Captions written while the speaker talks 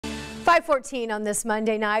5:14 on this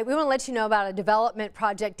Monday night. We want to let you know about a development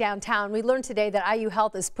project downtown. We learned today that IU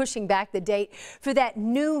Health is pushing back the date for that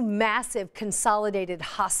new massive consolidated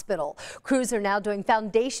hospital. Crews are now doing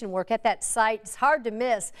foundation work at that site. It's hard to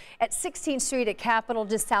miss at 16th Street at Capitol,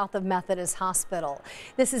 just south of Methodist Hospital.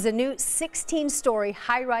 This is a new 16-story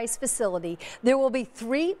high-rise facility. There will be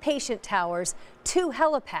 3 patient towers, 2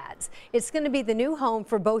 helipads. It's going to be the new home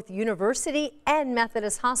for both university and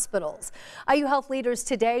Methodist hospitals. IU Health leaders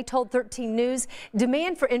today told 13 News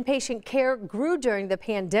demand for inpatient care grew during the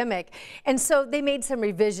pandemic, and so they made some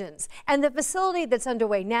revisions. And the facility that's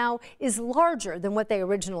underway now is larger than what they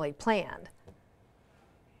originally planned.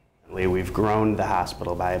 We've grown the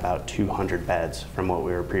hospital by about 200 beds from what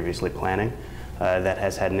we were previously planning. That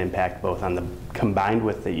has had an impact both on combined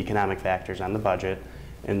with the economic factors on the budget,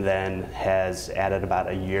 and then has added about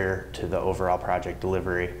a year to the overall project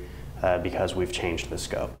delivery because we've changed the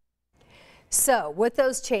scope. So with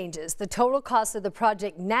those changes, the total cost of the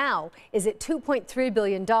project now is at $2.3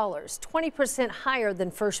 billion, 20% higher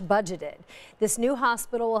than first budgeted. This new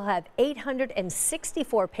hospital will have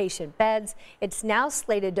 864 patient beds. It's now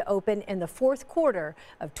slated to open in the 4th quarter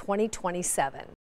of 2027.